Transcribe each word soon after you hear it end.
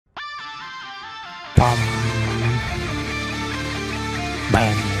Pum.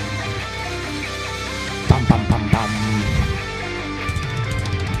 Bam. Pum pum pum pum.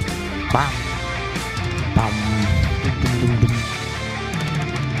 Bam. Bam. Dum dum dum.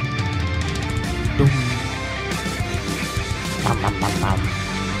 Dum. Bam bam bam bam.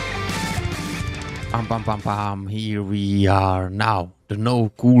 Bam bam bam bam. Here we are now. The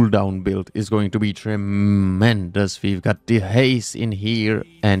no cooldown build is going to be tremendous. We've got the haze in here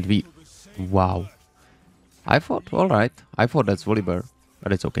and we... Wow. I thought, alright. I thought that's Volibear,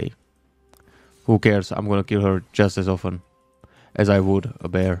 but it's okay. Who cares? I'm gonna kill her just as often as I would a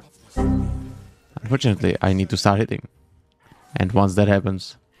bear. Unfortunately, I need to start hitting. And once that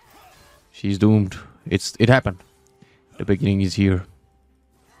happens, she's doomed. It happened. The beginning is here.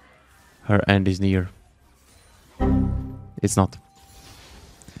 Her end is near. It's not.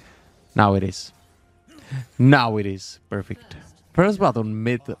 Now it is. Now it is. Perfect. First blood on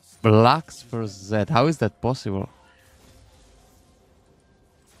mid. Blacks versus Z. How is that possible?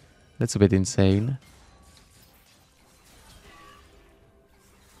 That's a bit insane.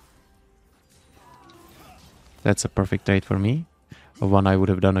 That's a perfect trade for me. A one I would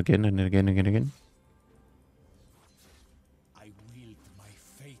have done again and again and again. I wield my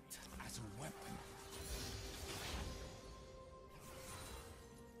fate as a weapon.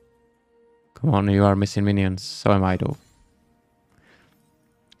 Come on, you are missing minions. So am I though.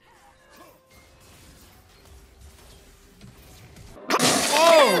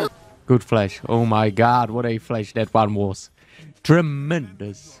 Good flash. Oh my god, what a flash that one was.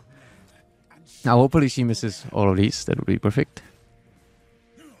 Tremendous. Now hopefully she misses all of these. That would be perfect.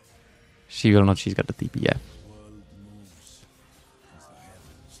 She will not. She's got the TP, yeah.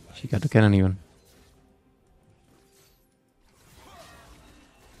 She got the cannon even.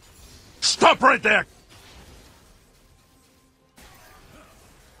 Stop right there!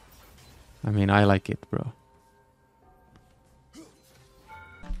 I mean, I like it, bro.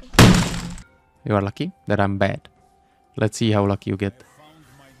 You are lucky that I'm bad. Let's see how lucky you get.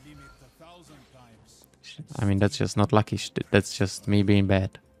 I mean, that's just not lucky. That's just me being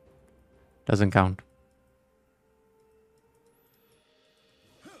bad. Doesn't count.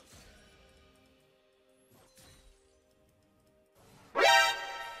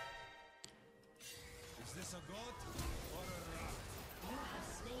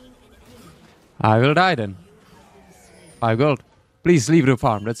 I will die then. 5 gold. Please leave the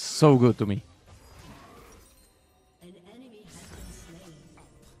farm. That's so good to me.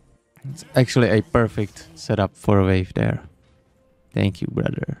 It's actually a perfect setup for a wave there. Thank you,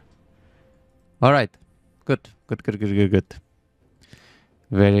 brother. Alright. Good. Good, good, good, good, good.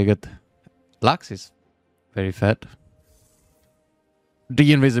 Very good. Lux is very fat.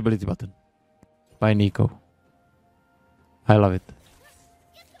 The invisibility button. By Nico. I love it.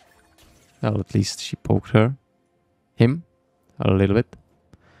 Well, at least she poked her. Him. A little bit.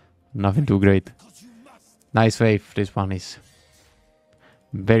 Nothing too great. Nice wave, this one is.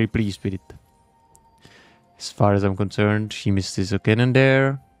 Very pleased with it. As far as I'm concerned, she missed his cannon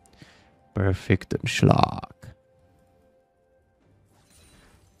there. Perfect schlag.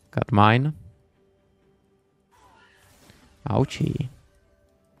 Got mine. Ouchie.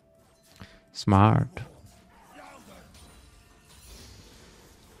 Smart.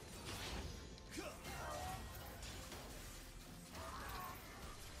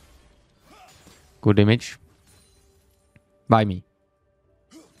 Good image. By me.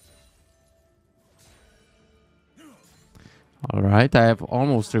 Alright, I have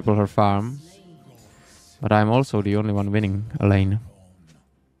almost tripled her farm. But I'm also the only one winning a lane.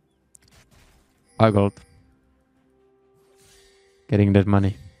 I got. Getting that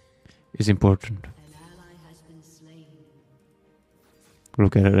money is important.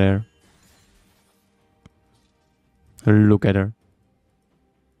 Look at her there. Look at her.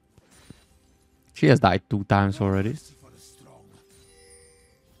 She has died 2 times already.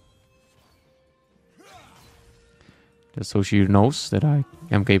 Just so she knows that I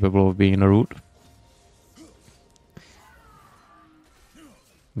am capable of being a root.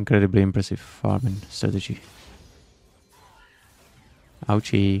 Incredibly impressive farming strategy.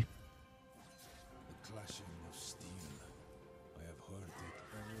 Ouchie.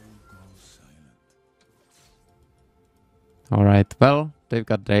 Alright, well, they've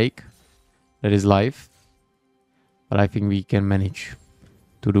got Drake. That is life. But I think we can manage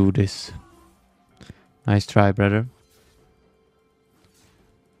to do this. Nice try, brother.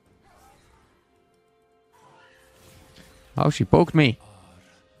 Oh, she poked me.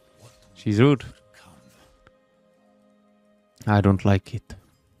 She's rude. I don't like it.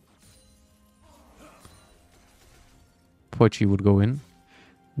 Thought she would go in.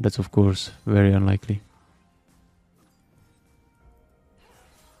 That's of course very unlikely.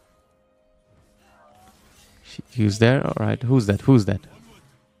 Who's there? Alright, who's that? Who's that?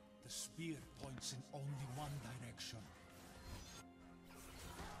 The spear points in only one direction.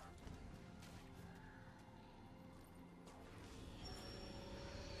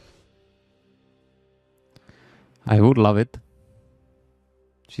 I would love it.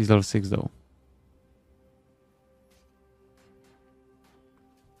 She's level 6 though.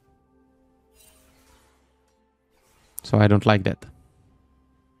 So I don't like that.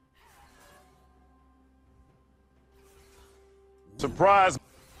 Surprise!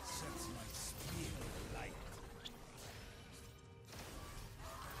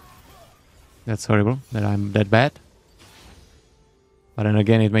 That's horrible that I'm that bad. But then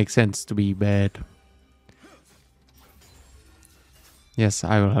again, it makes sense to be bad. Yes,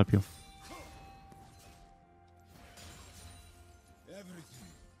 I will help you. Everything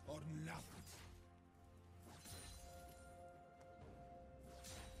or nothing.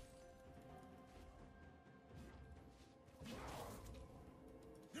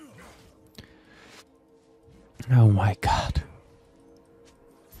 Oh my god.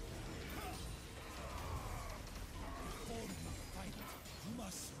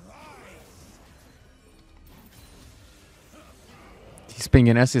 He's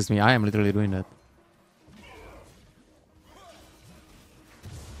pinging assist me. I am literally doing that.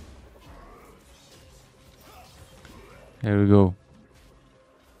 There we go.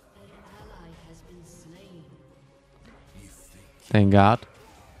 Thank God.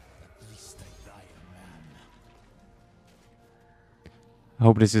 I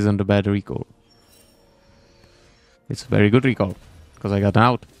hope this isn't a bad recall. It's a very good recall, because I got an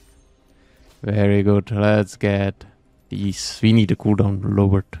out. Very good. Let's get these. We need the cooldown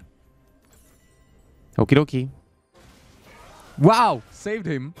lowered. Okie dokie. Wow! Saved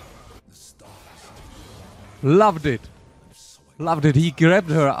him. Loved it. Loved it. He grabbed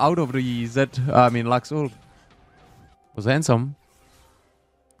her out of the Lux ult. Was handsome.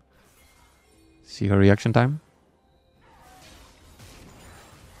 See her reaction time.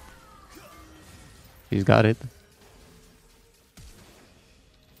 He's got it.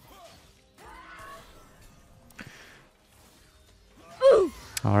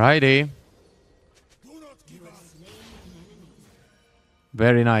 Alrighty.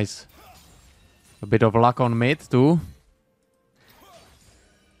 Very nice. A bit of luck on mid too.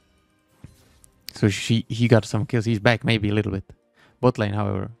 So he got some kills. He's back maybe a little bit. Bot lane,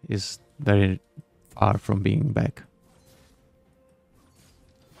 however, is very far from being back.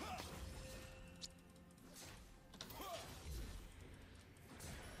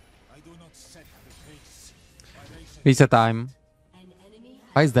 Reset time.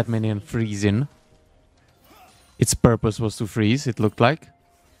 Why is that minion freezing? Its purpose was to freeze, it looked like.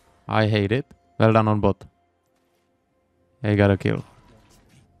 I hate it. Well done on bot. I got a kill.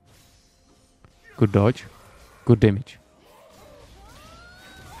 Good dodge. Good damage.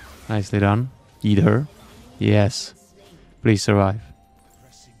 Nicely done. Eat her. Yes. Please survive.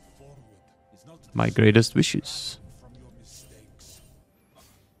 My greatest wishes.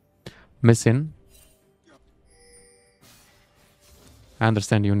 Missing. I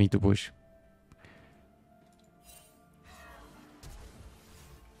understand you need to push.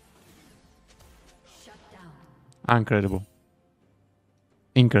 Incredible.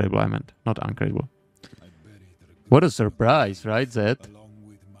 Incredible, I meant. Not incredible. What a surprise, right, Zed?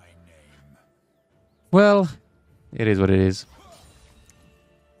 Well, it is what it is.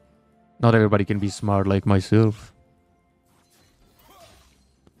 Not everybody can be smart like myself.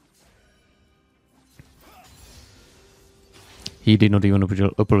 He did not even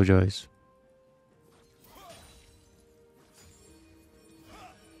apologize.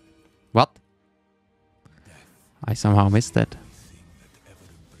 What? I somehow missed that.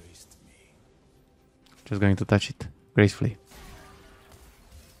 Just going to touch it gracefully.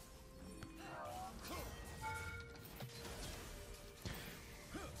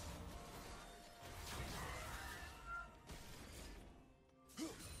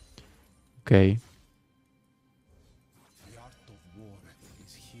 Okay.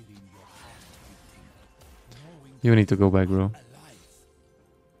 You need to go back, bro.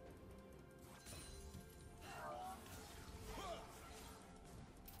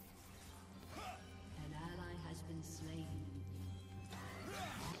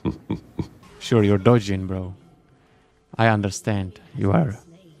 Sure, you're dodging, bro. I understand. You are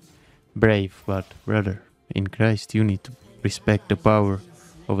brave, but brother, in Christ, you need to respect the power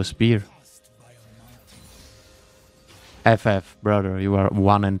of a spear. FF, brother, you are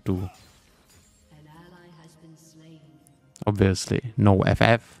 1 and 2. Obviously, no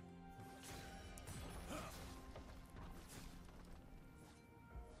FF.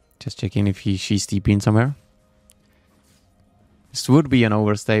 Just checking if she's TPing somewhere. This would be an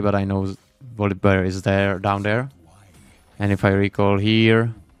overstay, but I know Volibear is there, down there. And if I recall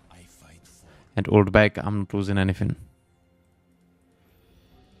here and ult back, I'm not losing anything.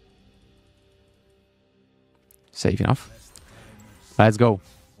 Safe enough. Let's go.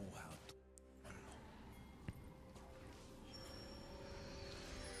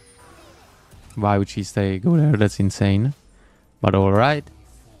 Why would she go there? That's insane. But alright.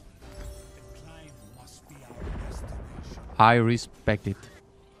 I respect it.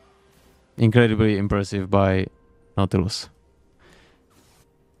 Incredibly impressive by Nautilus.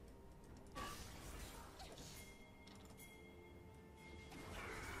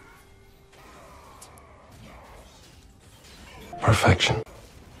 Perfection.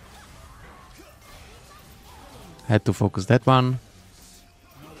 Had to focus that one.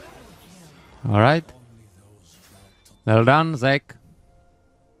 Alright. Well done, Zach.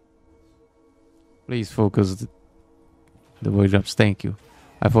 Please focus the void drops. Thank you.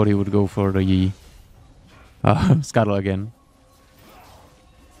 I thought he would go for the scuttle again.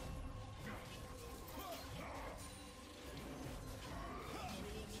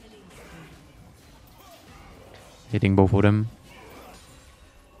 Hitting both of them.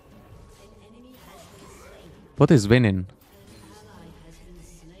 What is winning?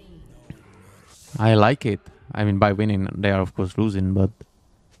 I like it. I mean, by winning, they are of course losing, but...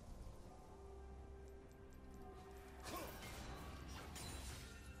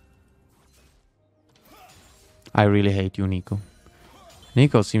 I really hate you, Nico.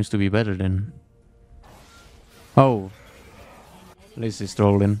 Nico seems to be better than... Oh. Liz is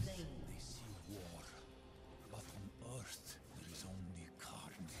trolling.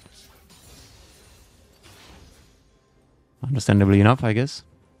 Understandably enough, I guess.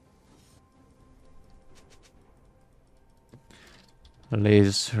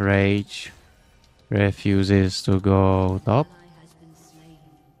 Liz Rage refuses to go top.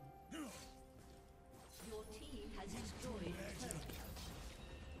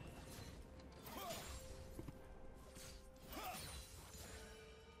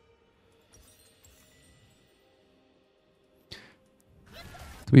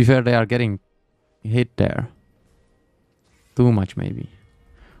 To be fair, they are getting hit there. Too much, maybe.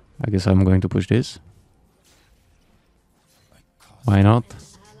 I guess I'm going to push this. Why not?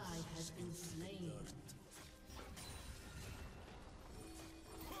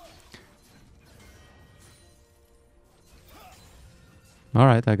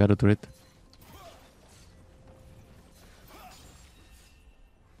 Alright, I got a turret.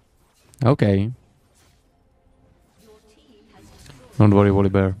 Okay. Don't worry,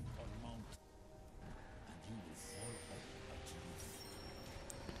 Volibear.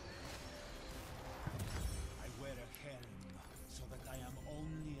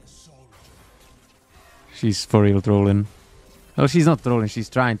 She's for real trolling. Oh, she's not trolling,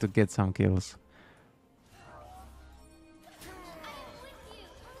 she's trying to get some kills.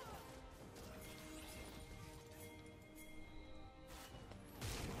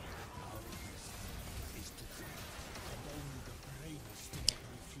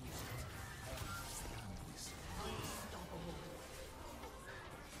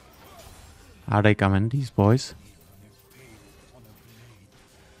 Are they coming, these boys?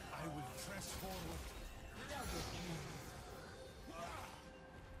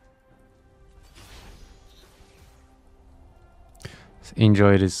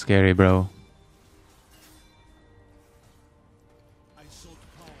 Enjoy this scary, bro.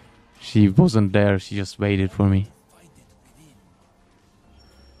 She wasn't there, she just waited for me.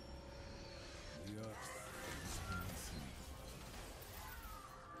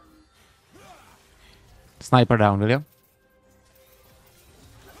 Sniper down, will you?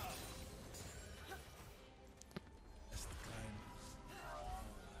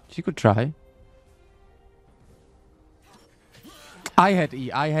 She could try. I had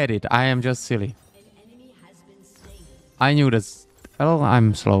E, I had it. I am just silly. I knew this. Well,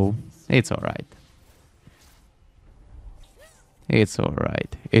 I'm slow. It's alright. It's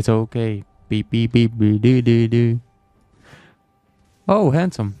alright. It's okay. Beep beep beep beep doo doo doo. Oh,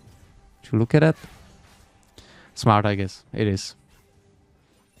 handsome. Should you look at that? Smart, I guess. It is.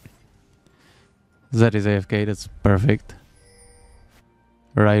 That is AFK. That's perfect.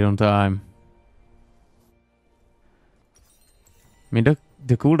 Right on time. I mean,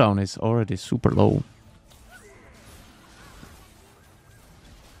 the cooldown is already super low.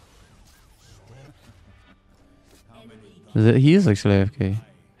 He is actually AFK.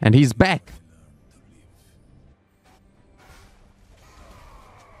 And he's back!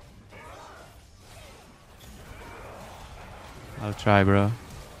 I'll try, bro.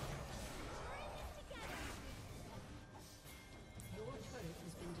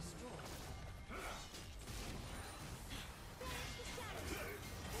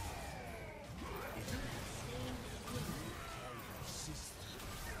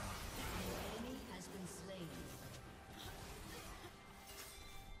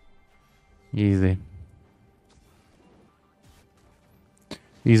 Easy.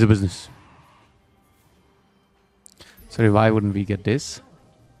 Easy business. Sorry, why wouldn't we get this?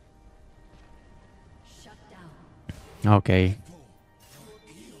 Okay.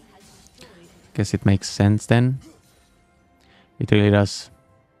 Guess it makes sense then. It really does.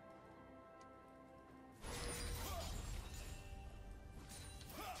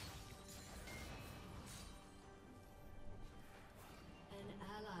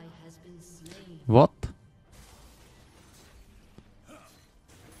 What?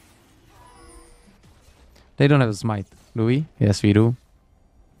 They don't have a smite, do we? Yes, we do.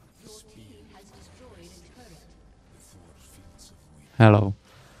 Hello.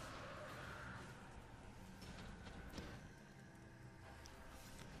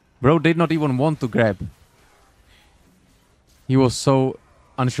 Bro did not even want to grab. He was so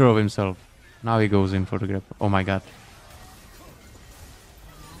unsure of himself. Now he goes in for the grab. Oh my god.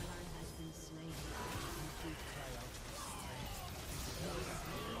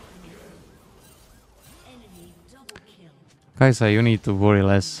 Kaisa, you need to worry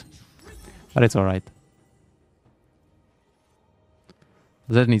less. But it's alright.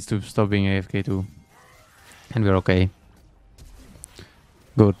 Zed needs to stop being AFK too. And we're okay.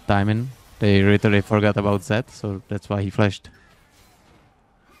 Good timing. They literally forgot about Zed, so that's why he flashed.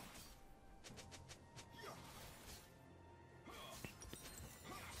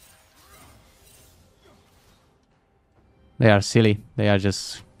 They are silly. They are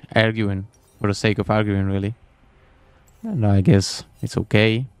just arguing for the sake of arguing, really. And I guess it's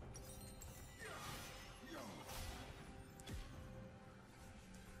okay.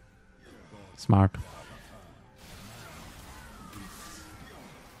 Smart.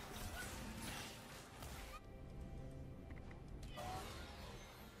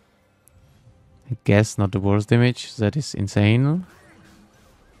 I guess not the worst damage. That is insane.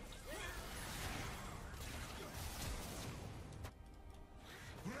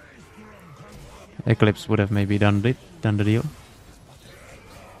 Eclipse would have maybe done the deal.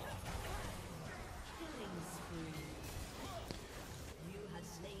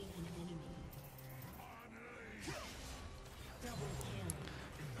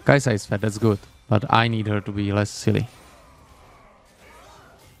 Kaisa is fat, that's good. But I need her to be less silly.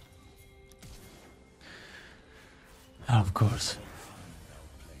 Of course.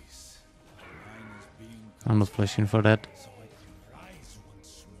 I'm not flashing for that.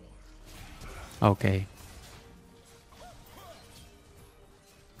 Okay.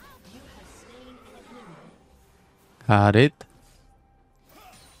 Got it.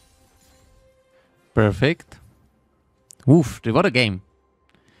 Perfect. Oof, what a game.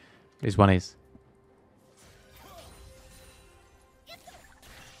 This one is.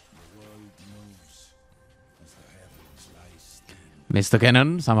 Missed the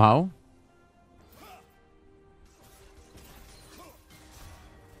cannon somehow.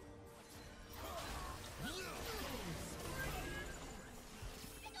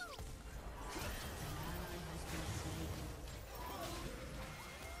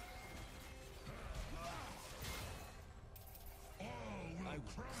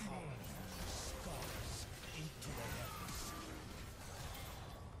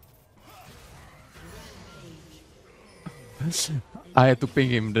 I had to ping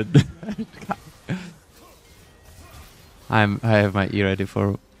him. I have my ear ready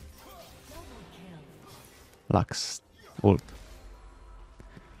for Lux ult.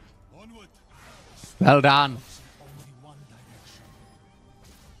 Well done.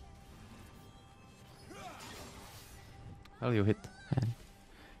 Well, you hit, and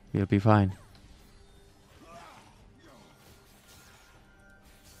you'll be fine.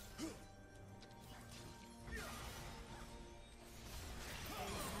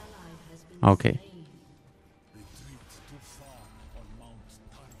 Okay.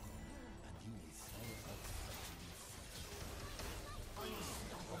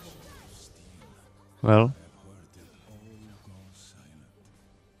 Well,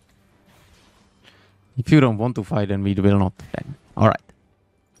 if you don't want to fight, then we will not. Then, all right.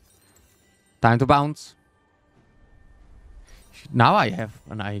 Time to bounce. Now I have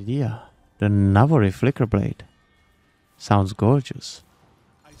an idea. The Navori Flicker Blade sounds gorgeous.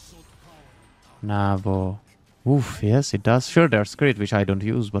 Navo. Oof, yes, it does. Sure, there's crit, which I don't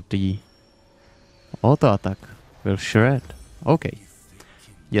use, but the auto attack will shred. Okay.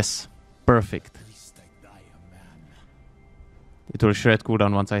 Yes. Perfect. It will shred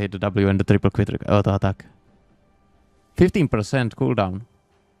cooldown once I hit the W and the triple crit auto attack. 15% cooldown.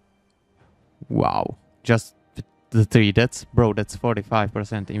 Wow. Just the 3. That's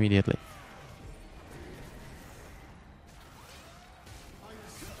 45% immediately.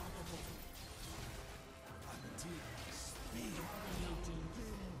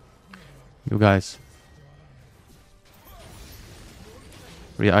 You guys.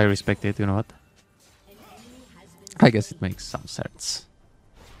 I respect it, you know what? I guess it makes some sense.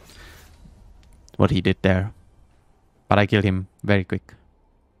 What he did there. But I killed him very quick.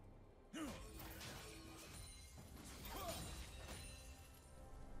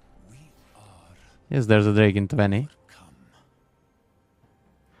 Yes, there's a Drake in 20.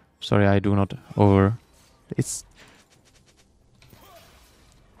 Sorry, I do not over... It's...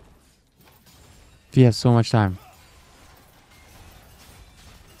 We have so much time.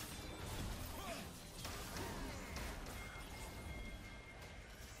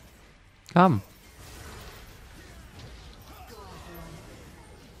 Come.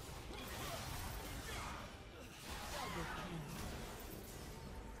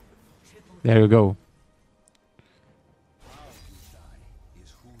 There you go.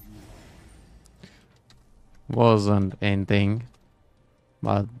 Wasn't anything,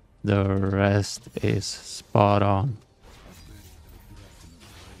 but the rest is spot on.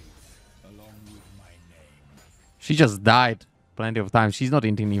 She just died plenty of times. She's not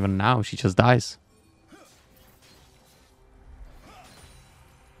inting even now. She just dies.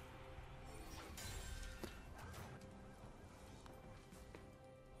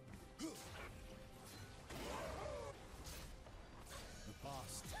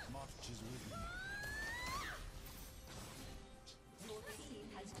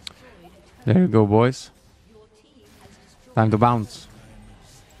 There you go, boys. Time to bounce.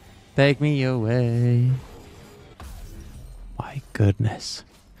 Take me away. My goodness.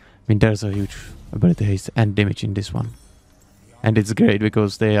 I mean, there's a huge ability haste and damage in this one. And it's great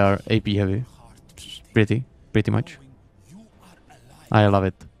because they are AP heavy. Pretty much. I love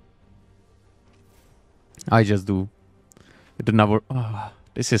it. I just do. With the number. Oh,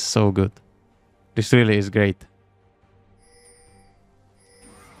 this is so good. This really is great.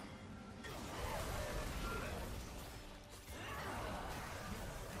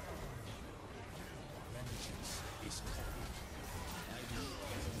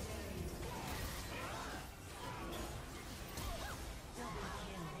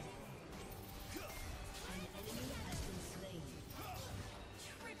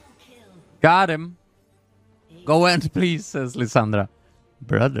 Got him. Go end, please, says Lysandra.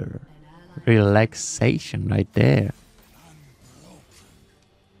 Brother. Relaxation right there.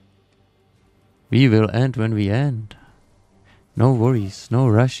 We will end when we end. No worries, no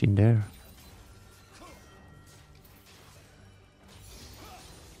rush in there.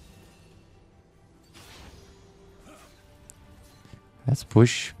 Let's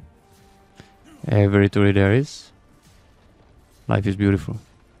push. Every turret there is. Life is beautiful.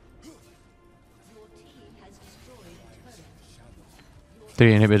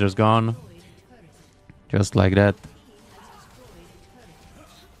 3 inhibitors gone. Just like that.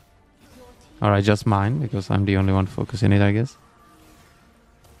 Alright, just mine, because I'm the only one focusing it, I guess.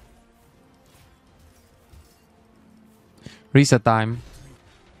 Reset time.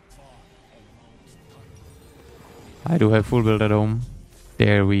 I do have full build at home.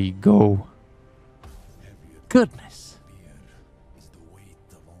 There we go. Goodness.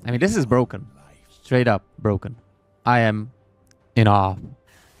 I mean, this is broken. Straight up broken. I am in awe.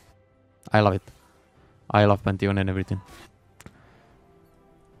 I love it. I love Pantheon and everything.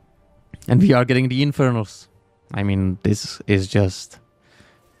 And we are getting the Infernals. I mean, this is just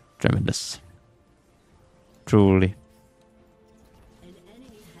tremendous. Truly. An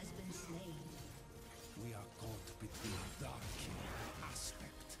enemy has been slain. We are caught between dark and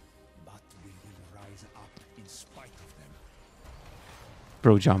aspect, but we will rise up in spite of them.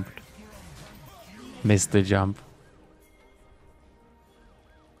 Bro jumped. Missed the jump.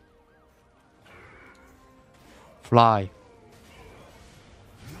 Fly.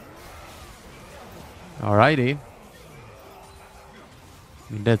 Alrighty.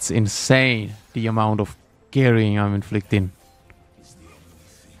 That's insane, the amount of carrying I'm inflicting.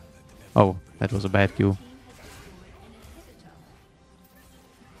 Oh, that was a bad cue.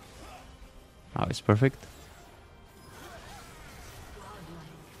 Oh, it's perfect.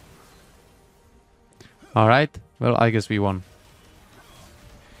 Alright, well, I guess we won.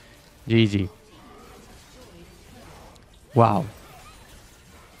 GG. Wow.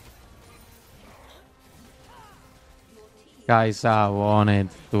 Kaisa wanted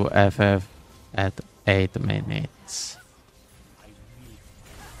to FF at 8 minutes.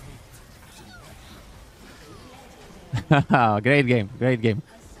 Great game, great game.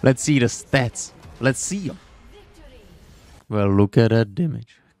 Let's see the stats. Let's see them. Well, look at that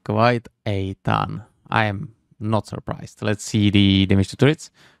damage. Quite a ton. I am not surprised. Let's see the damage to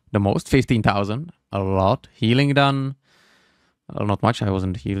turrets. The most, 15,000. A lot. Healing done. Well, not much. I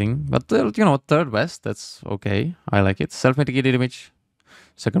wasn't healing. But, you know, third best. That's okay. I like it. Self-mitigated damage.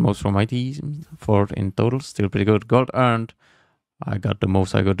 Second most from my team. Fourth in total. Still pretty good. Gold earned. I got the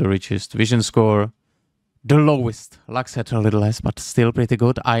most. I got the richest. Vision score. The lowest. Luck set a little less, but still pretty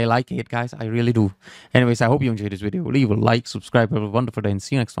good. I like it, guys. I really do. Anyways, I hope you enjoyed this video. Leave a like, subscribe. Have a wonderful day and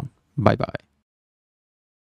see you next one. Bye-bye.